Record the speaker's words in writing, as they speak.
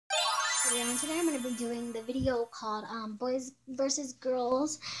And today I'm going to be doing the video called Boys versus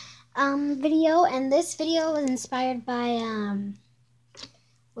Girls video, and this video was inspired by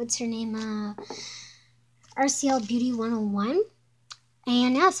what's her name, RCL Beauty 101.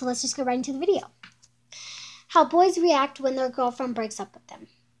 And yeah, so let's just go right into the video. How boys react when their girlfriend breaks up with them.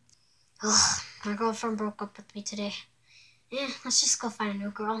 Ugh, my girlfriend broke up with me today. Let's just go find a new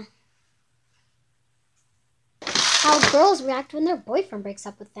girl. How girls react when their boyfriend breaks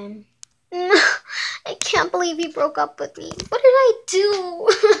up with them. I can't believe he broke up with me. What did I do?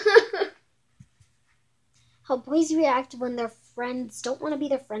 How boys react when their friends don't want to be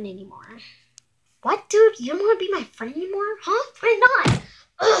their friend anymore. What, dude? You don't want to be my friend anymore? Huh? Why not?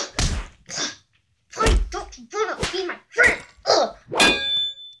 Ugh. Why don't you want to be my friend? Ugh.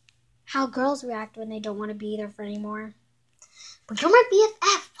 How girls react when they don't want to be their friend anymore. But you're my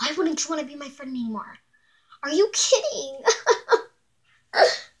BFF. Why wouldn't you want to be my friend anymore? Are you kidding?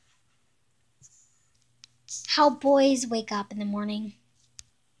 How boys wake up in the morning.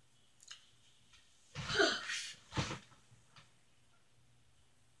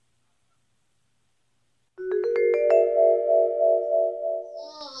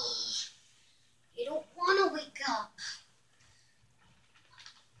 You don't want to wake up.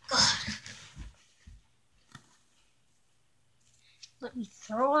 God. Let me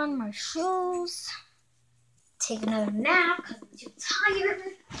throw on my shoes. Take another nap because I'm too tired.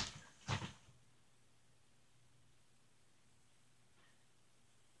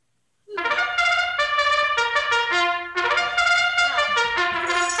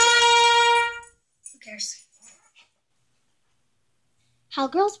 Who cares? How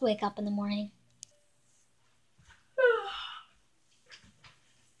girls wake up in the morning.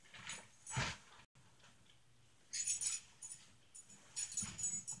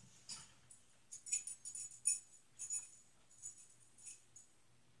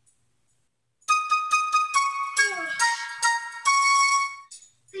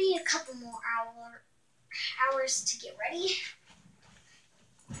 I need a couple more hours to get ready.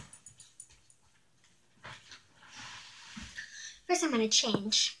 First, I'm going to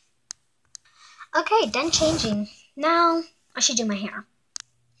change. Okay, done changing. Now, I should do my hair.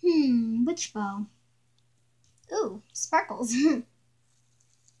 Which bow? Ooh, sparkles.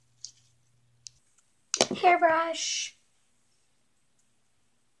 Hairbrush.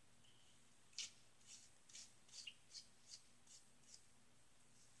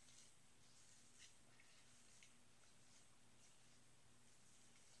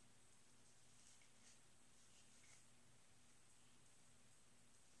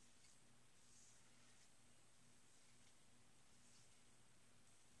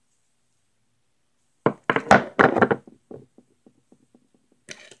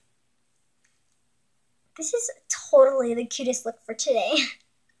 This is totally the cutest look for today.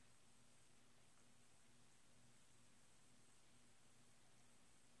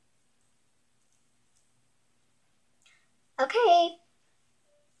 Okay.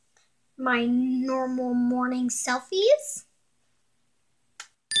 My normal morning selfies.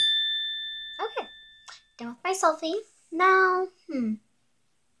 Okay. Done with my selfie. Now,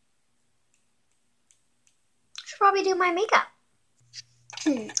 should probably do my makeup.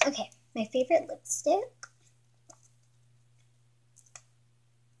 Okay. My favorite lipstick.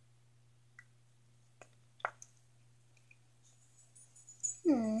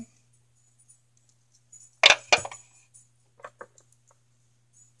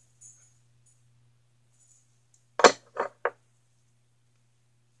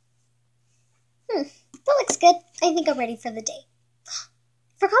 That looks good. I think I'm ready for the day.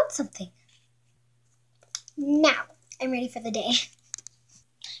 Forgot something. Now, I'm ready for the day.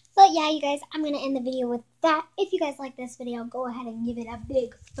 But yeah, you guys, I'm going to end the video with that. If you guys like this video, go ahead and give it a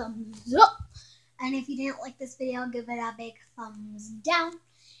big thumbs up. And if you didn't like this video, give it a big thumbs down.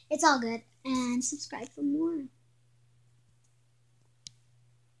 It's all good. And subscribe for more.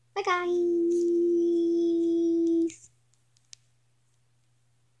 Bye, guys.